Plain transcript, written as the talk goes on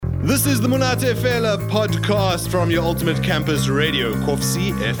This is the Monate Fela podcast from your ultimate campus radio,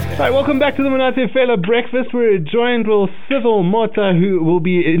 Kovsie FM. Hi, welcome back to the Monate Fela breakfast. We're joined with Civil Mota, who will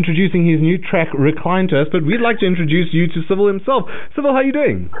be introducing his new track, Recline, to us. But we'd like to introduce you to Civil himself. Civil, how are you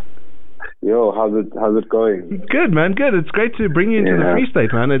doing? Yo, how's it going? Good, man, good. It's great to bring you into the Free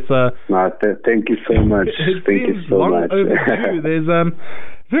State, man. It's thank you so much. Thank you so long much. Overdue. There's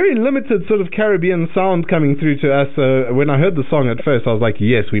very limited sort of Caribbean sound coming through to us. When I heard the song at first, I was like,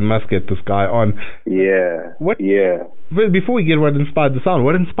 yes, we must get this guy on. Yeah. Before we get what inspired the sound,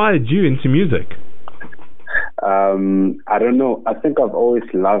 what inspired you into music? I don't know. I think I've always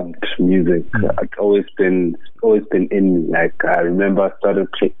loved music. It's always been in me. Like, I remember I started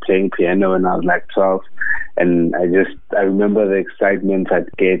playing piano when I was like 12, and I remember the excitement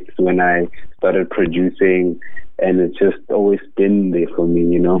I'd get when I started producing, and it's just always been there for me,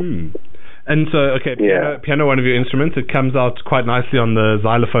 you know. And so, piano, one of your instruments. It comes out quite nicely on the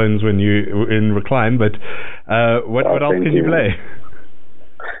xylophones when you in Recline. But what else can you play?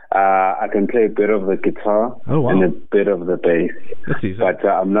 I can play a bit of the guitar and a bit of the bass, but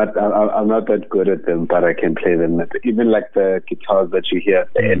I'm not that good at them. But I can play them. Even like the guitars that you hear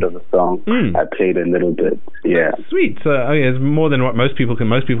at the end of the song, I played a little bit. Yeah, sweet. So it's more than what most people can.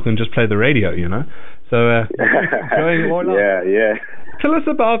 Most people can just play the radio, you know. So going all out. Yeah. Tell us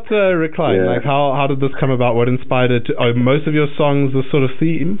about Recline. Yeah. Like how did this come about? What inspired it? Are most of your songs this sort of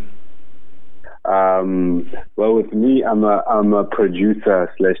theme? Well, with me, I'm a producer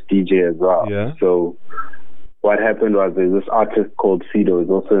 / DJ as well. Yeah. So what happened was there's this artist called Fido. He's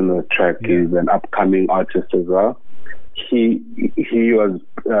also in the track. Yeah. He's an upcoming artist as well. He was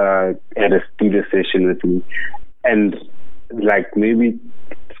at a studio session with me, and like maybe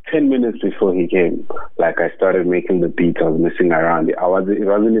 10 minutes before he came, like I started making the beat. I was messing around. It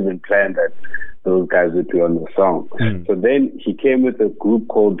wasn't even planned that those guys would be on the song. So then he came with a group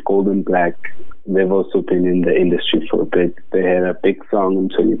called Golden Black. They've also been in the industry for a bit. They had a big song in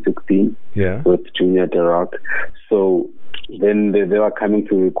 2016 with Junior De Rock. So then they were coming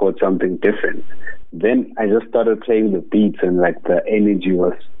to record something different. Then I just started playing the beats, and like the energy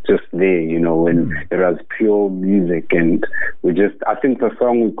was just there, you know, when it was pure music. And I think the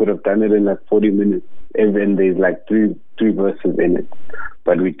song, we could have done it in like 40 minutes. And there's like three verses in it.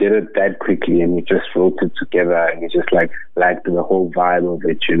 But we did it that quickly, and we just wrote it together, and we just liked the whole vibe of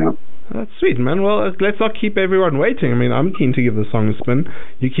it, you know. That's sweet, man. Well, let's not keep everyone waiting. I mean, I'm keen to give the song a spin.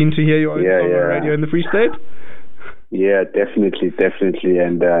 You keen to hear your own song on radio in the Free State? Yeah, definitely.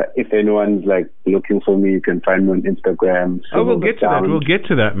 And if anyone's like looking for me, you can find me on Instagram. We'll get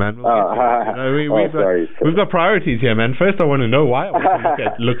to that, man. We've got priorities here, man. First, I want to know why I want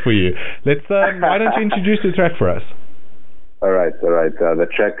to look for you. Why don't you introduce the track for us? All right. The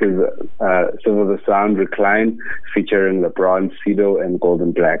track is Civil the Sound, Recline, featuring LeBron, Fido, and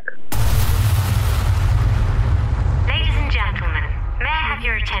Golden Black. Ladies and gentlemen, may I have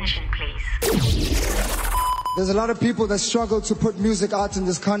your attention, please? There's a lot of people that struggle to put music out in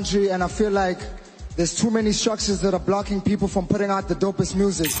this country, and I feel like there's too many structures that are blocking people from putting out the dopest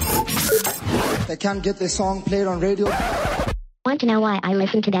music. They can't get their song played on radio. Want to know why I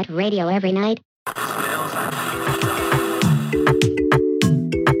listen to that radio every night?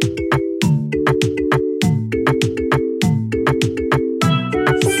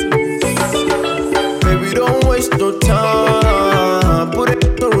 Baby, don't waste no time. Put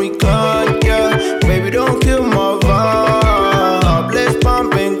it on recline, yeah. Baby, don't kill my vibe. Let's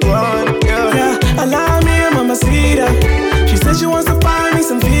pump and grind, yeah. Yeah, allow me and Mamacita. She said she wants to find me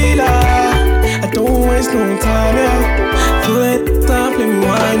some fila. I don't waste no time, yeah. Do it, time, play me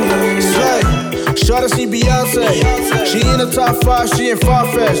wine, yeah. Shawty, she Beyonce. She in the top 5, she in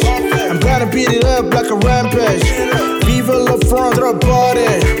Farfetch. I'm gonna beat it up like a rampage. Viva La France, throw a party.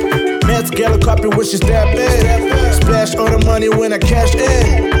 Met together, copy when she step in. Splash all the money when I cash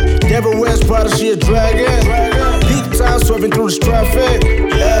in. Devil West Prada, she a dragon. Peak time, swerving through the traffic.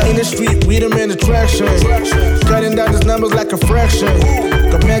 In the street, we them in attraction. Cutting down these numbers like a fraction.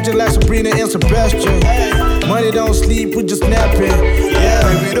 Got magic like Sabrina and Sebastian. Money don't sleep, we just napping. Yeah,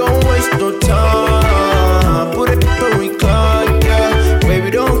 baby, don't waste no time. Put it on recline, yeah.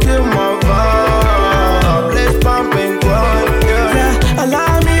 Baby, don't kill my vibe. Let's pump and grind, yeah.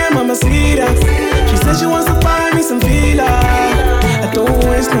 Allow me and Mamacita. She said she wants to find me some fila. I don't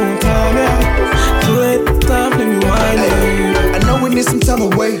waste no time, yeah. Do it, time, play me wine, yeah. I know we need some time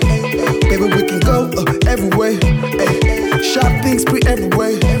away. Baby, we can go everywhere. Shop things free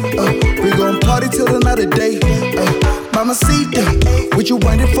everywhere. We gon' party till another day. Mamacita, would you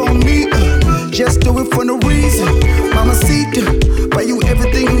want it for me? Just do it for no reason. Mamacita, buy you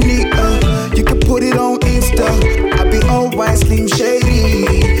everything you need. You can put it on Insta. I be all white, slim, shady.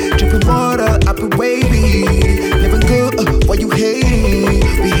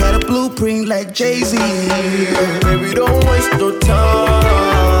 like Jay-Z. Baby, don't waste no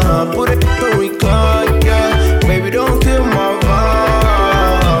time. Put it on recline, yeah. Baby, don't kill my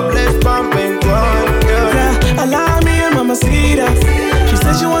vibe. Let's bump and grind, yeah. Yeah, allow me and mamacita. She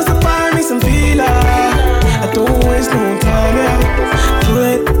said she wants to find me some fila. I don't waste no time, yeah. Put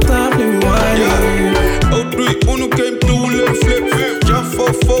it up, let me wine, yeah. Oh, 3, Uno came through, let it flip. Jump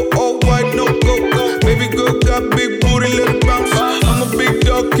 4-4, all white, no go. Baby girl got big booty, let it bounce. I'm a big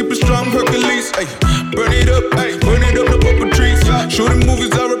dog, keep it strong, Hercules. Ay, burn it up, the purple trees. Shooting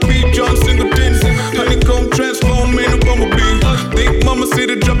movies, I repeat, John Singleton. Honeycomb, transform in a bumblebee. Think mama see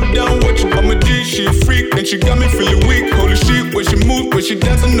the drop it down, watch it. I'm a G, she a freak, and she got me feeling weak. Holy shit, when she moves, when she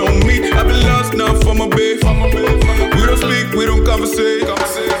dancing on me. I've been lost now for my babe. We don't speak, we don't conversate.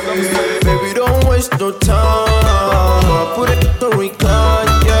 Baby, don't waste no time. Put it on recline,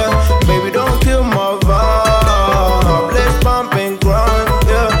 yeah. Baby, don't kill my vibe. Let's bump and grind,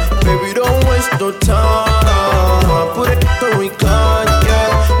 yeah. Baby, don't waste no time. Put it on recline,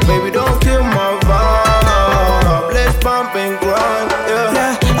 yeah. Baby, don't kill my vibe. Let's bump and grind, yeah.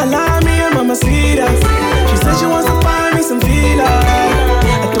 Yeah, allow me and mamacita. She said she wants to find me some fila.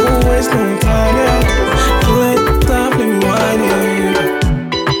 I don't waste no time, yeah. Put it up, let me wine, yeah.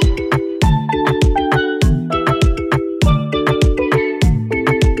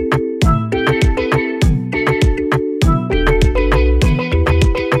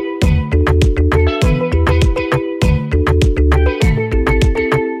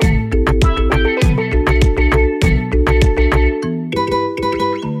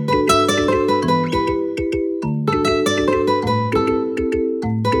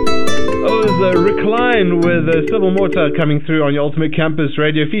 Recline with Civil Mortar coming through on your Ultimate Campus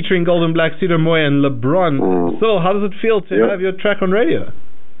Radio, featuring Golden Black, Cedar Moy, and LeBron. Civil, how does it feel to have your track on radio?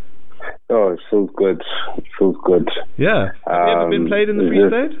 Oh, it feels good. It feels good. Yeah. Have you ever been played in the Free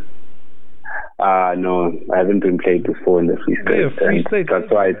State? No, I haven't been played before in the Free State. Yeah, Free State. That's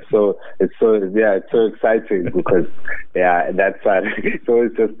why it's so exciting because that's why it's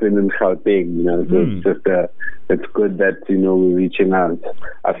always just been in Gauteng, you know. So it's just it's good that we're reaching out.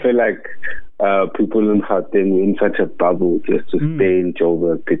 I feel like people in Gauteng were in such a bubble just to stay in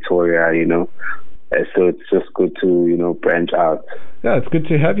Joburg, Pretoria, you know. So it's just good to, branch out. Yeah, it's good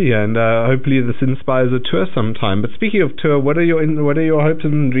to have you here, and hopefully this inspires a tour sometime. But speaking of tour, what are your hopes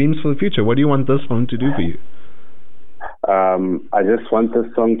and dreams for the future? What do you want this song to do for you? I just want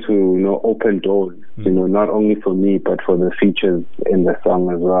this song to, open doors, not only for me, but for the features in the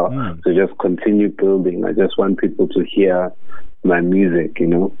song as well. So just continue building. I just want people to hear my music,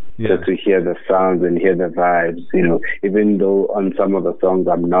 just to hear the sounds and hear the vibes, even though on some of the songs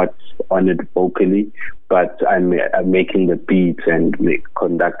I'm not on it vocally, but I'm making the beats and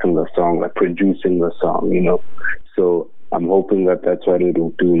conducting the song, like producing the song, So I'm hoping that that's what it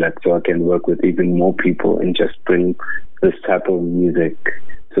will do, so I can work with even more people and just bring this type of music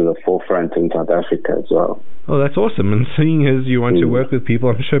to the forefront in South Africa as well. Oh, that's awesome. And seeing as you want to work with people,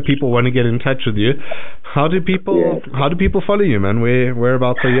 I'm sure people want to get in touch with you. How do people follow you, man?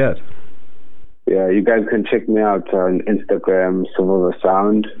 Whereabouts are you at? Yeah, you guys can check me out on Instagram, Civil the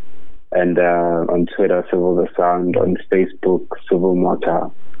Sound, and on Twitter, Civil the Sound, on Facebook, Civil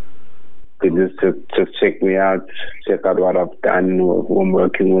Mortar. You can just check me out, check out what I've done, who I'm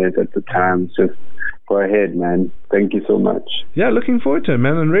working with at the time. Just go ahead, man. Thank you so much. Yeah, looking forward to it,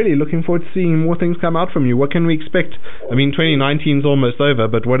 man, and really looking forward to seeing more things come out from you. What can we expect? I mean, 2019's almost over,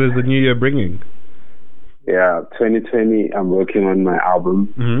 but what is the new year bringing? Yeah, 2020, I'm working on my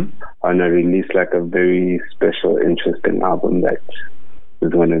album. On a release, like a very special, interesting album that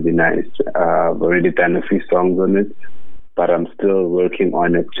is going to be nice. I've already done a few songs on it, but I'm still working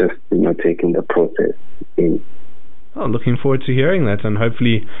on it, just, taking the process in. Oh, looking forward to hearing that, and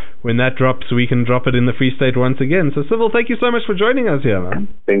hopefully when that drops, we can drop it in the Free State once again. So, Civil, thank you so much for joining us here, man.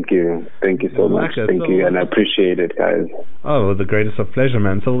 Thank you so much. Thank you, and I appreciate it, guys. Oh, the greatest of pleasure,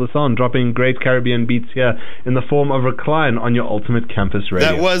 man. Civil the Sound dropping great Caribbean beats here in the form of Recline on your Ultimate Campus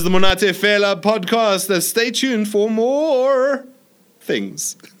Radio. That was the Monate Fela podcast. Stay tuned for more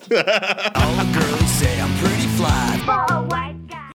things. All the girls say I'm pretty.